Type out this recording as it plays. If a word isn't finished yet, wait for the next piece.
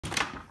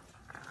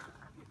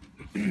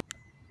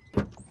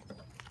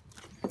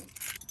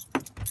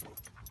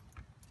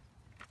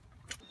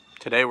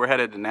Today we're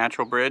headed to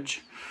Natural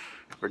Bridge,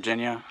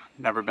 Virginia.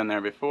 Never been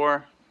there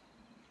before.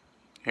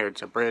 Here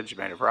it's a bridge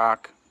made of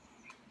rock.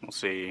 We'll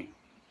see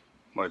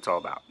what it's all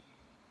about.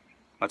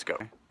 Let's go.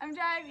 I'm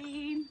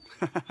driving.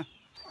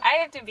 I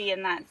have to be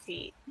in that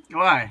seat.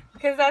 Why?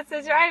 Because that's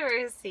the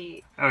driver's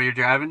seat. Oh, you're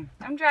driving?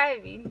 I'm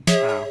driving.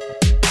 Oh.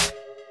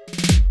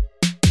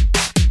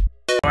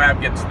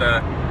 Moab gets the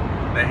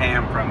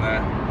ham from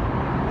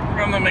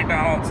the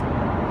McDonald's.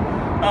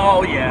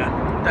 Oh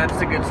yeah, that's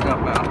the good stuff,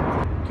 Mo.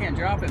 Can't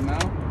drop it, Mo.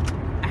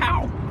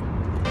 Ow!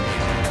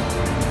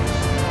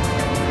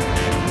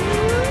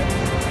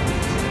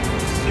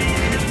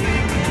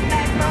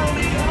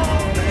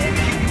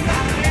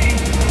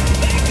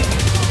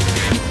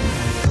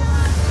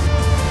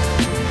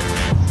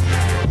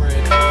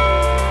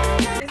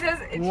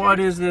 What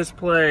is this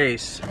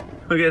place?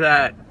 Look at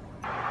that.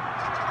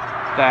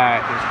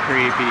 That is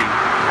creepy.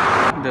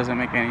 It doesn't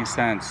make any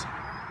sense.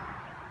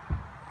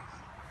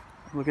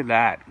 Look at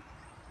that.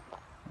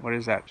 What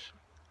is that?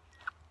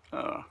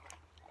 Oh.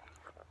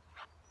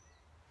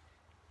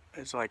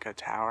 It's like a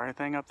tower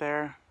thing up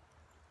there.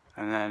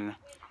 And then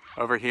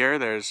over here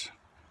there's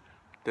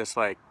this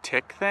like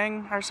tick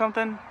thing or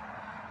something.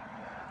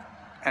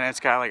 And it's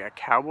got like a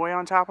cowboy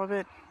on top of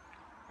it.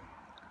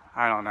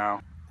 I don't know.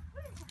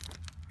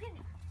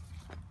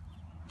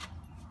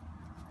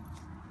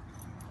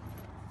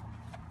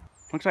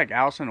 Looks like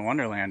Alice in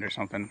Wonderland or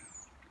something.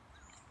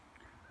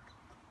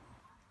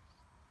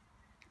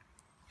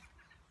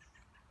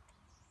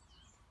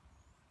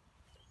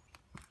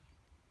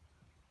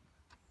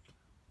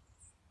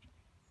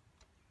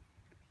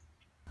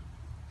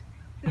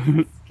 This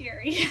is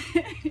scary.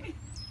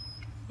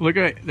 Look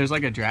at it. There's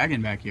like a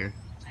dragon back here.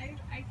 I don't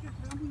think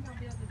I'll be able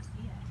to see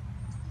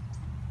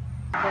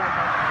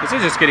it. This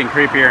is just getting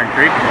creepier and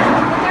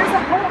creepier. But there's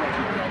a hole.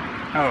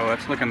 Oh,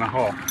 let's look in the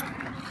hole.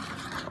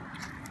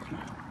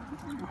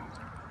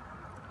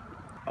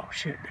 Oh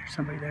shit, there's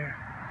somebody there.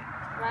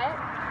 What?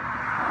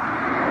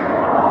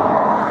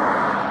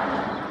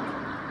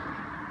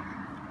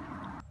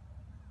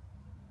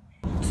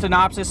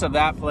 Synopsis of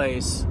that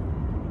place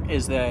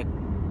is that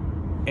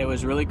it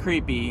was really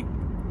creepy.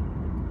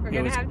 We're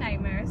gonna have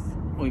nightmares.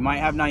 We might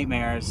have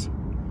nightmares,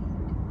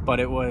 but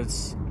it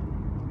was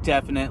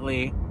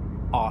definitely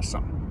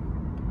awesome.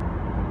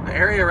 The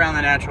area around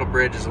the Natural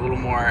Bridge is a little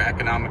more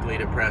economically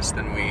depressed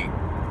than we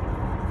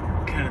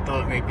kind of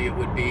thought maybe it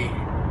would be.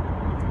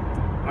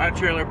 A lot of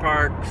trailer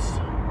parks,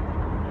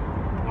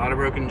 a lot of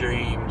broken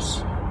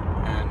dreams,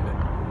 and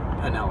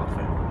an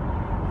elephant.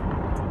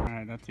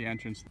 Alright, that's the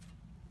entrance.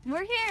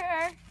 We're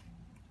here.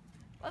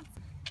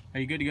 Are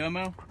you good to go,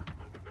 Mo?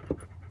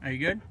 Are you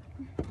good?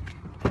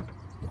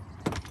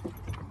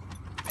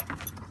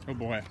 Oh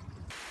boy.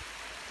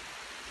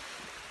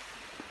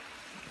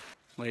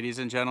 Ladies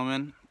and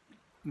gentlemen,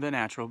 the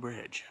Natural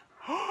Bridge.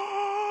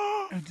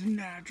 It's a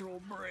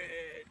natural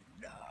bridge.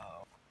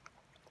 No.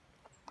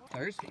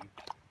 Thirsty.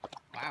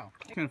 Wow.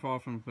 It's gonna fall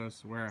from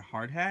this. Wear a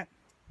hard hat?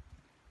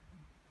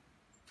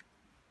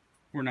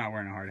 We're not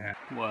wearing a hard hat.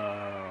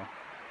 Whoa.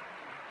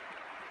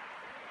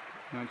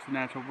 That's the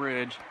Natural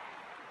Bridge.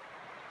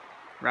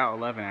 Route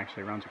 11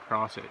 actually runs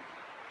across it.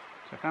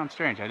 So I found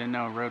strange. I didn't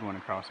know a road went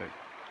across it.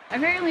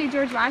 Apparently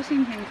George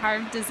Washington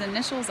carved his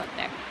initials up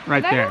there.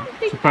 Right but there, I don't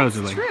think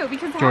supposedly. That's true,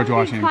 because George how did he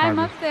Washington climb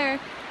carved up there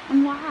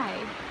and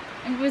why?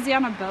 And was he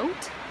on a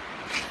boat?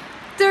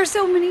 There are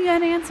so many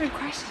unanswered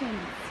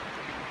questions.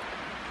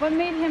 What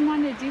made him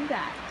want to do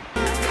that?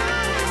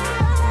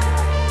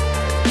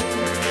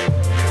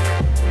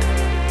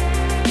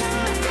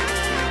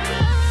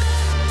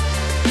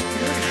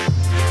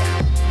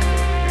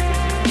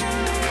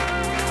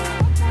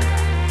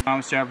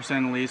 Thomas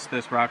Jefferson leased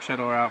this rock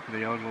shuttle route for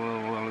the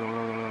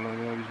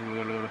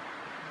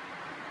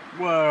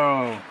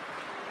Whoa!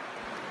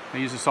 They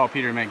use the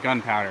saltpeter to make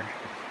gunpowder.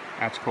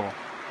 That's cool.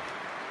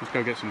 Let's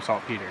go get some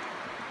saltpeter.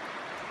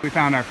 We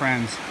found our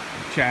friends,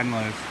 Chad and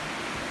Liz,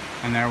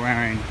 and they're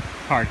wearing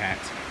hard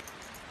hats.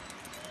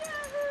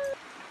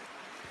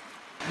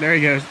 There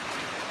he goes.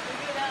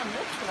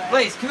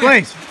 Blaze, come here.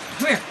 Blaze!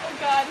 Come here. Oh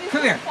God, he's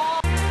Come here.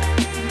 fall.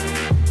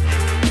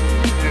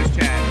 There's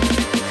Chad.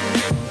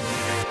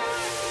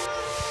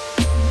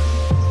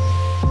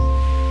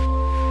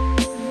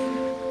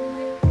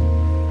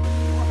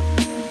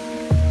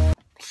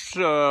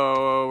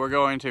 So we're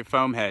going to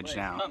Foamhenge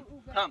now.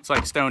 It's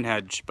like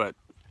Stonehenge, but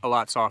a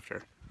lot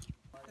softer.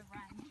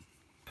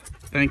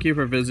 Thank you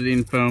for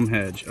visiting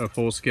Foamhenge, a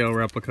full-scale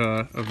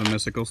replica of the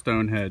mystical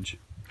Stonehenge.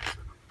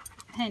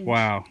 Henge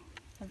Wow.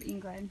 of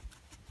England.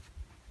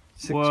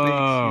 6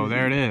 Whoa, weeks.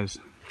 there it is.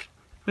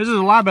 This is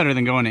a lot better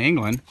than going to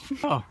England.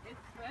 Oh,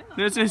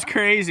 this is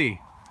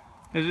crazy.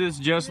 This is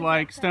just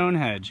like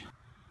Stonehenge.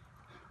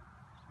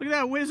 Look at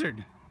that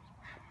wizard.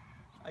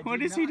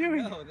 What is he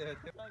doing?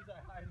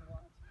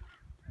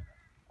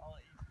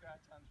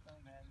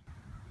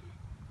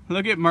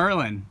 Look at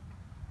Merlin.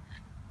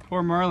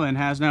 Poor Merlin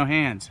has no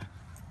hands.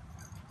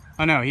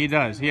 Oh no, he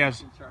does. He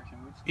has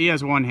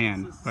one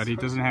hand, but he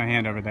doesn't have a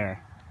hand over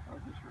there.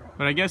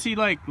 But I guess he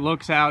like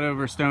looks out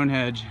over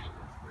Stonehenge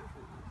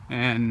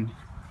and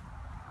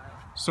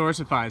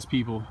sourcifies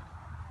people.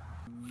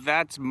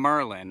 That's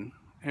Merlin,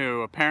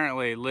 who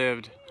apparently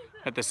lived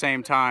at the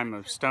same time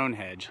of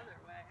Stonehenge.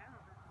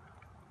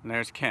 And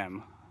there's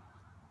Kim.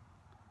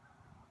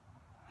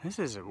 This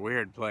is a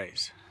weird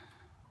place.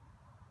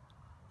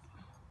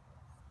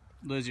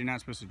 Liz, you're not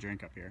supposed to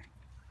drink up here.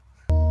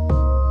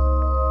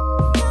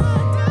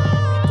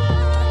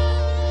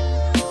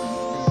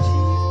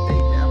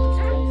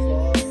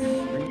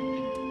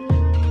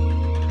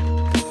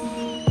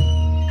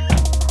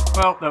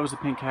 Well, that was the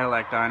Pink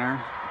Cadillac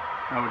Diner.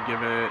 I would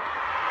give it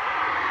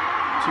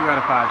 2 out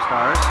of 5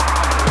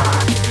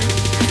 stars.